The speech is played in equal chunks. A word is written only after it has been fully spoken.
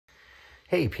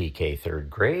Hey PK third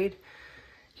grade,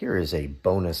 here is a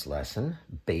bonus lesson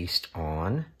based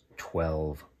on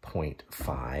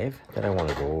 12.5 that I want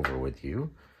to go over with you.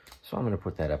 So I'm going to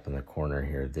put that up in the corner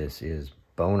here. This is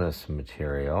bonus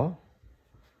material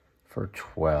for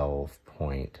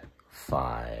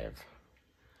 12.5.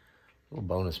 Little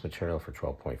bonus material for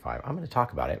 12.5. I'm going to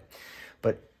talk about it,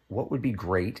 but what would be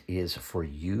great is for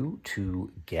you to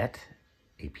get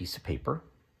a piece of paper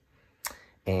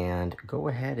and go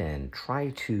ahead and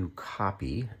try to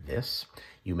copy this.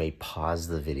 You may pause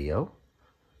the video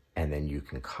and then you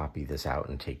can copy this out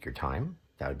and take your time.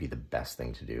 That would be the best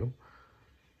thing to do.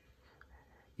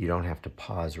 You don't have to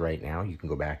pause right now. You can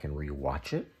go back and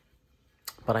re-watch it.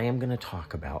 But I am going to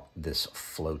talk about this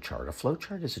flowchart. A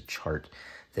flowchart is a chart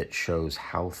that shows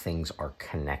how things are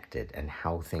connected and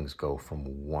how things go from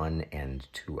one end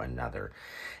to another.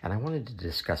 And I wanted to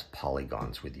discuss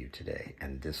polygons with you today.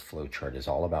 And this flowchart is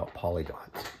all about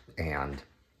polygons and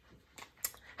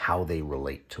how they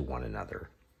relate to one another.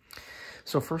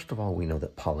 So first of all, we know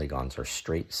that polygons are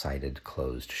straight-sided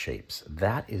closed shapes.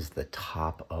 That is the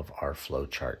top of our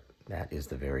flowchart. That is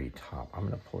the very top. I'm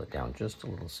going to pull it down just a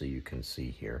little so you can see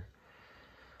here.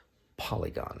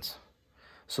 Polygons.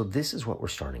 So this is what we're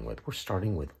starting with. We're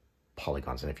starting with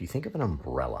polygons. And if you think of an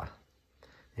umbrella,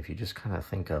 if you just kind of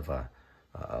think of a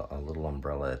little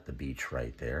umbrella at the beach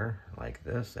right there, like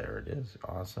this, there it is.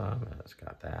 Awesome. And it's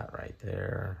got that right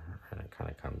there. And it kind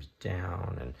of comes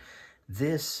down. And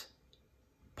this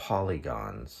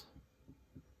polygons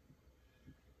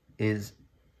is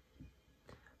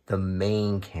the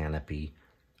main canopy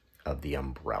of the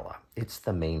umbrella. It's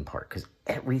the main part because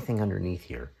everything underneath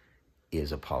here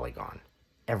is a polygon.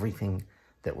 Everything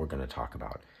that we're going to talk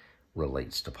about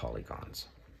relates to polygons.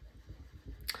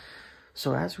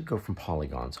 So as we go from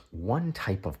polygons, one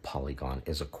type of polygon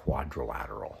is a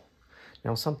quadrilateral.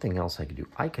 Now something else I could do,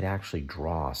 I could actually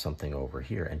draw something over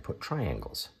here and put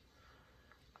triangles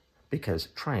because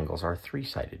triangles are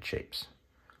three-sided shapes.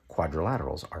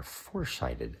 Quadrilaterals are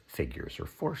four-sided figures or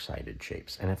four-sided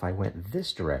shapes. And if I went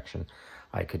this direction,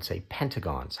 I could say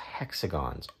pentagons,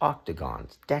 hexagons,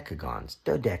 octagons, decagons,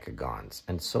 dodecagons,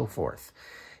 and so forth.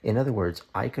 In other words,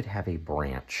 I could have a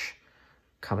branch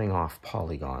coming off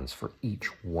polygons for each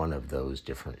one of those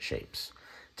different shapes.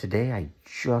 Today, I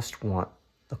just want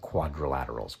the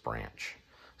quadrilaterals branch.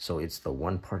 So it's the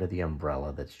one part of the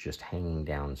umbrella that's just hanging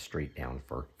down, straight down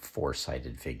for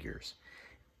four-sided figures.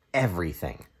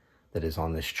 Everything that is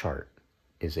on this chart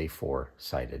is a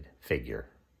four-sided figure.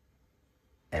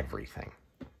 Everything.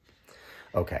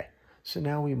 Okay, so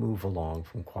now we move along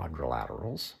from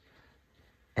quadrilaterals,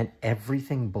 and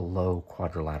everything below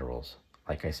quadrilaterals,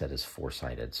 like I said, is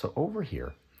four-sided. So over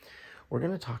here, we're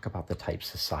going to talk about the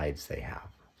types of sides they have.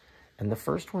 And the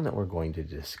first one that we're going to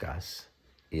discuss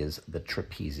is the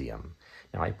trapezium.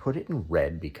 Now, I put it in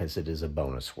red because it is a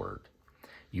bonus word.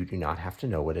 You do not have to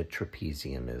know what a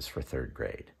trapezium is for third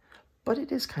grade, but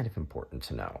it is kind of important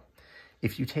to know.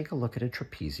 If you take a look at a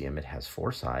trapezium, it has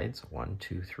four sides, 1,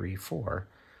 2, 3, 4,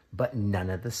 but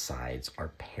none of the sides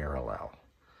are parallel.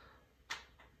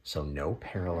 So no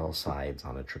parallel sides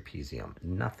on a trapezium.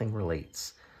 Nothing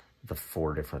relates. The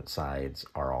four different sides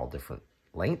are all different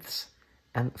lengths,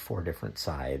 and the four different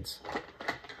sides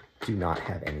do not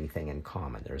have anything in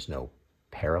common. There's no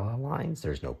parallel lines.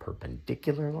 There's no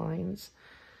perpendicular lines.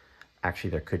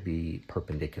 Actually, there could be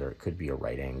perpendicular. It could be a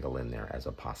right angle in there as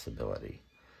a possibility.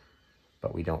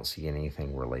 But we don't see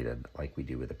anything related like we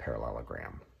do with a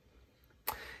parallelogram.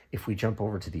 If we jump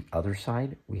over to the other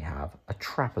side, we have a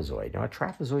trapezoid. Now, a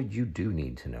trapezoid you do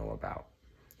need to know about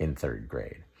in third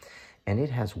grade. And it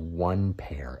has one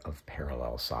pair of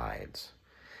parallel sides.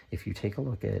 If you take a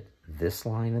look at this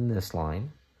line and this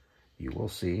line, you will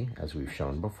see, as we've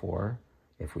shown before,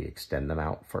 if we extend them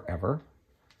out forever.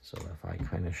 So if I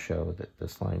kind of show that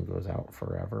this line goes out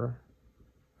forever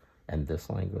and this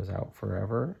line goes out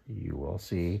forever, you will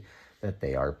see that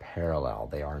they are parallel.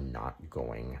 They are not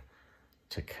going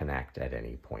to connect at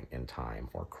any point in time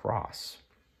or cross.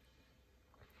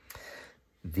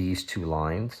 These two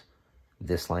lines,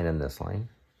 this line and this line,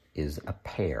 is a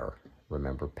pair.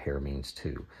 Remember, pair means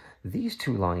two. These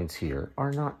two lines here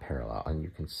are not parallel, and you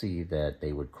can see that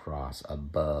they would cross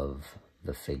above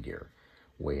the figure.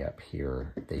 Way up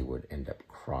here, they would end up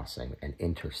crossing and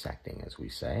intersecting, as we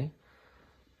say.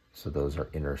 So those are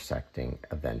intersecting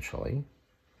eventually.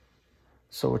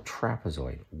 So a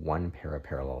trapezoid, one pair of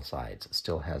parallel sides,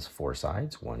 still has four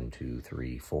sides, 1, 2,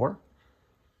 3, 4.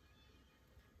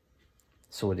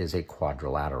 So it is a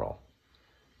quadrilateral.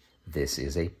 This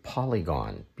is a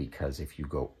polygon because if you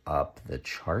go up the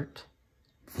chart,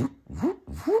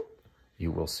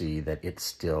 you will see that it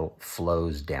still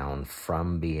flows down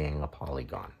from being a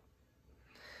polygon.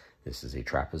 This is a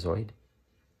trapezoid.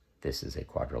 This is a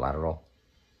quadrilateral.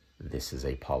 This is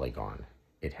a polygon.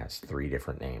 It has 3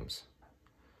 different names,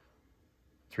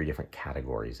 3 different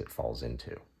categories it falls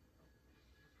into.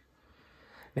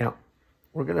 Now,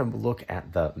 we're going to look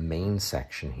at the main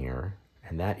section here,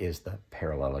 and that is the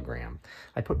parallelogram.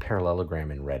 I put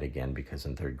parallelogram in red again because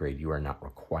in 3rd grade you are not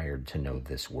required to know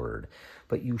this word,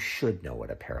 but you should know what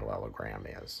a parallelogram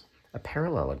is. A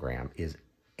parallelogram is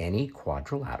any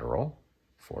quadrilateral,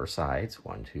 4 sides,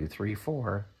 1, 2, 3,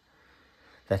 4,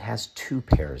 that has 2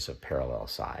 pairs of parallel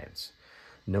sides.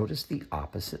 Notice the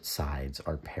opposite sides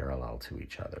are parallel to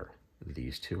each other.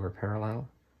 These 2 are parallel,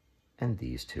 and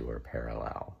these 2 are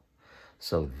parallel.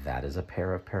 So that is a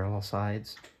pair of parallel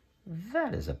sides.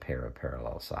 That is a pair of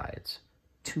parallel sides.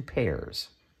 2 pairs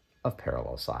of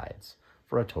parallel sides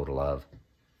for a total of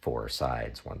 4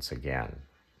 sides once again.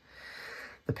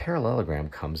 The parallelogram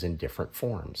comes in different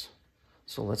forms.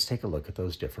 So let's take a look at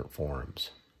those different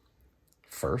forms.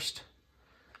 First,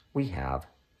 we have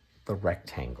the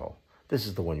rectangle. This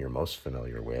is the one you're most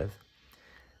familiar with.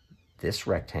 This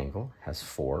rectangle has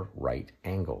 4 right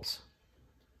angles.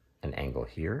 An angle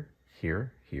here,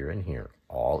 here, here, and here,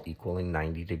 all equaling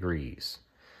 90 degrees.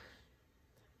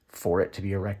 For it to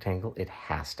be a rectangle, it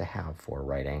has to have 4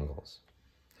 right angles.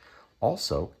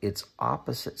 Also, its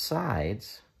opposite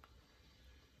sides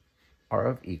are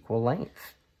of equal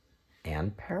length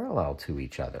and parallel to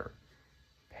each other.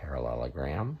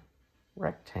 Parallelogram,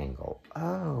 rectangle.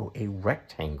 Oh, a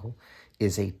rectangle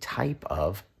is a type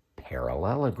of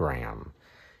parallelogram.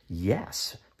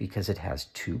 Yes, because it has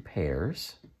 2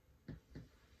 pairs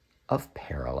of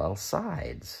parallel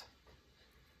sides.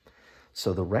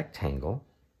 So the rectangle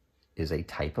is a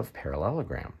type of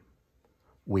parallelogram,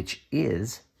 which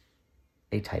is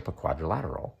a type of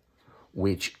quadrilateral,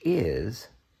 which is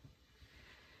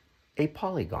a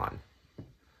polygon.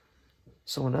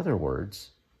 So in other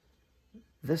words,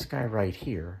 this guy right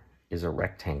here is a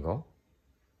rectangle,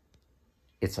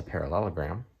 it's a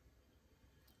parallelogram,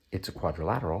 it's a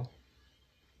quadrilateral,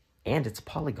 and it's a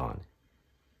polygon.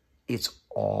 It's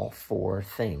all 4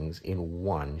 things in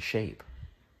one shape.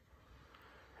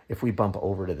 If we bump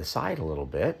over to the side a little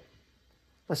bit,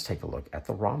 let's take a look at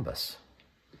the rhombus.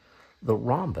 The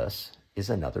rhombus is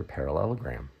another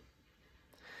parallelogram.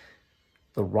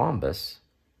 The rhombus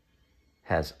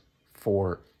has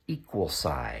 4 equal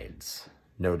sides.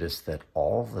 Notice that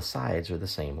all the sides are the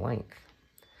same length.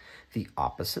 The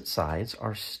opposite sides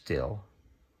are still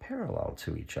parallel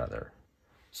to each other.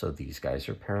 So these guys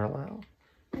are parallel.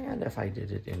 And if I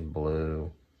did it in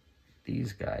blue,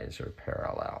 these guys are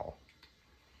parallel.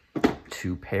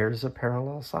 2 pairs of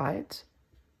parallel sides?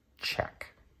 Check.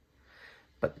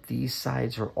 But these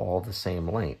sides are all the same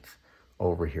length.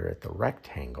 Over here at the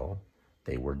rectangle,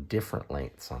 they were different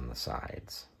lengths on the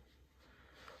sides.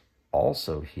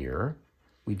 Also here,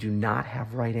 we do not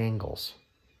have right angles.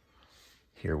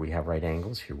 Here we have right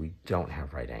angles, here we don't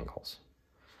have right angles.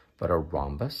 But a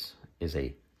rhombus is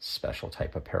a special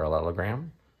type of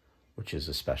parallelogram, which is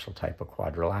a special type of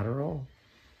quadrilateral,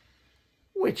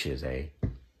 which is a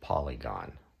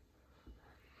polygon.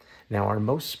 Now, our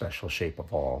most special shape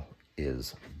of all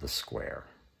is the square.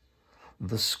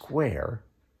 The square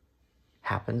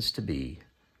happens to be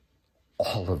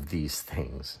all of these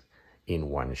things in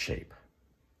one shape.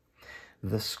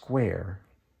 The square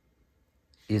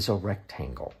is a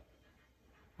rectangle.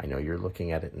 I know you're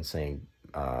looking at it and saying,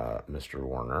 Mr.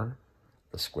 Warner,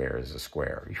 the square is a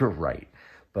square. You're right.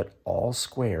 But all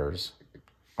squares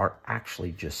are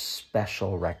actually just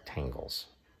special rectangles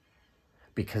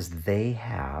because they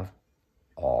have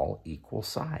all equal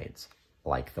sides,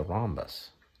 like the rhombus.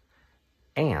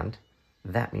 And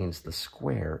that means the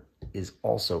square is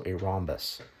also a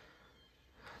rhombus.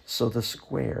 So the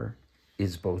square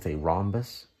is both a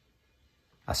rhombus,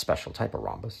 a special type of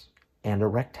rhombus, and a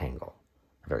rectangle,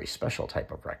 a very special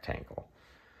type of rectangle.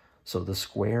 So the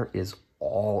square is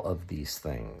all of these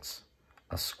things.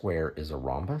 A square is a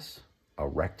rhombus, a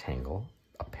rectangle,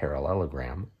 a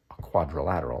parallelogram, a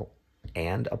quadrilateral,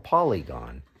 and a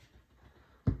polygon,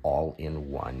 all in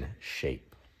one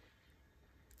shape.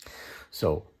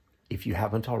 So if you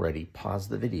haven't already, pause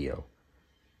the video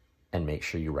and make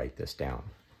sure you write this down.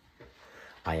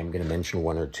 I am going to mention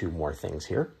 1 or 2 more things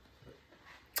here.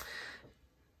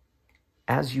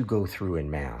 As you go through in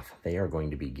math, they are going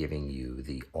to be giving you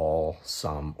the all,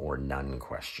 some, or none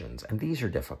questions, and these are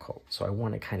difficult. So I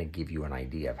want to kind of give you an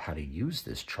idea of how to use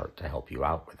this chart to help you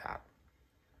out with that.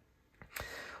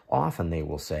 Often they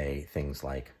will say things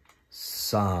like,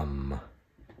 some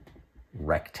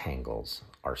rectangles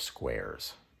are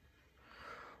squares.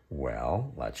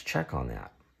 Well, let's check on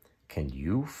that. Can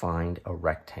you find a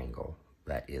rectangle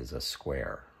that is a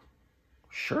square?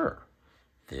 Sure.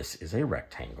 This is a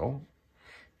rectangle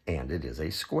and it is a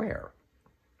square.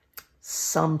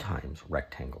 Sometimes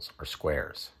rectangles are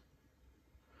squares.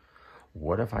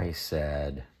 What if I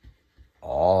said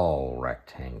all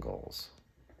rectangles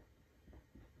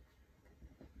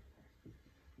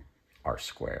are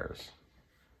squares?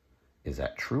 Is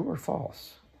that true or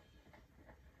false?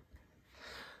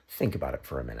 Think about it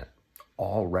for a minute.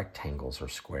 All rectangles are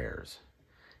squares.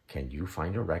 Can you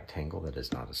find a rectangle that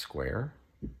is not a square?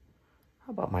 How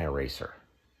about my eraser?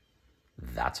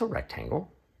 That's a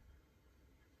rectangle.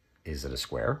 Is it a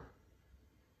square?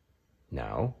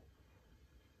 No.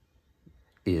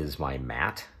 Is my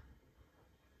mat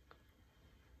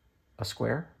a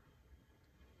square?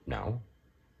 No.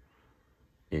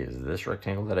 Is this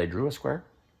rectangle that I drew a square?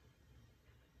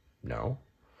 No.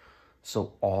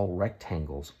 So all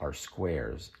rectangles are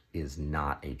squares is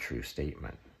not a true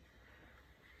statement.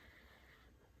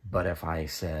 But if I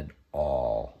said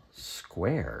all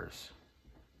squares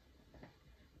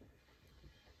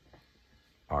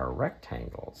are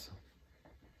rectangles,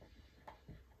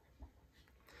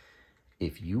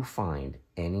 if you find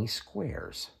any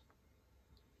squares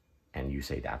and you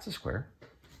say that's a square,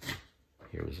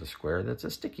 here's a square that's a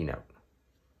sticky note.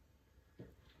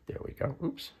 There we go.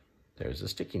 Oops. There's a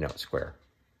sticky note square.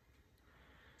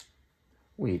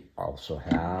 We also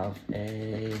have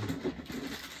a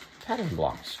pattern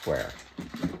block square.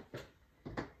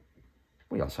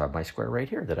 We also have my square right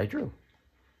here that I drew.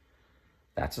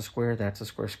 That's a square, that's a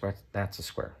square, that's a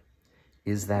square.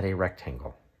 Is that a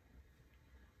rectangle?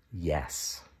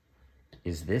 Yes.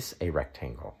 Is this a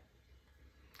rectangle?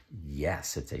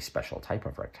 Yes, it's a special type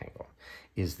of rectangle.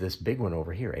 Is this big one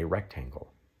over here a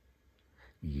rectangle?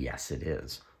 Yes, it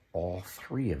is. All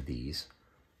three of these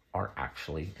are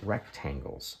actually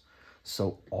rectangles.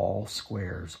 So all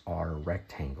squares are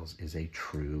rectangles is a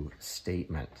true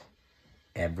statement.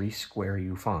 Every square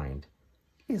you find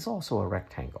is also a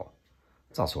rectangle.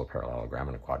 It's also a parallelogram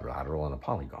and a quadrilateral and a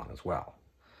polygon as well.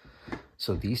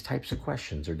 So these types of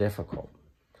questions are difficult.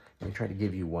 Let me try to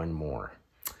give you one more.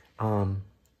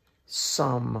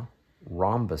 Some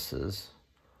rhombuses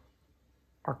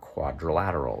are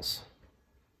quadrilaterals.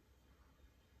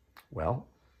 Well,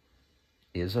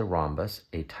 is a rhombus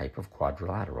a type of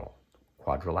quadrilateral?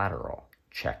 Quadrilateral.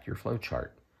 Check your flow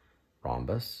chart.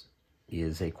 Rhombus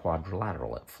is a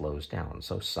quadrilateral. It flows down.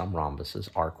 So some rhombuses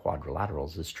are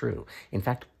quadrilaterals is true. In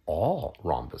fact, all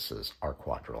rhombuses are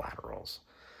quadrilaterals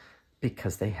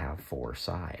because they have 4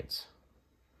 sides.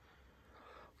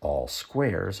 All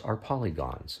squares are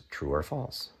polygons. True or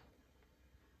false?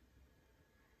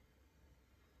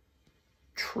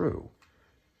 True.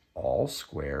 All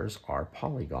squares are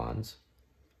polygons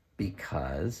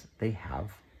because they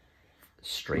have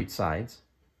straight sides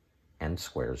and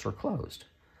squares are closed.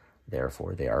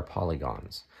 Therefore, they are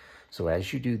polygons. So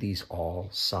as you do these all,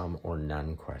 some, or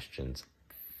none questions,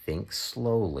 think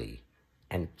slowly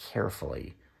and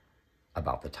carefully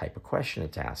about the type of question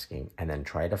it's asking, and then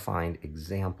try to find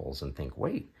examples and think,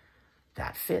 wait,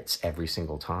 that fits every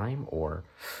single time, or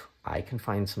I can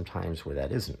find some times where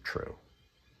that isn't true.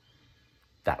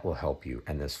 That will help you,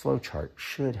 and this flowchart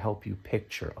should help you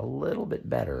picture a little bit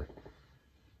better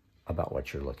about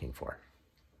what you're looking for.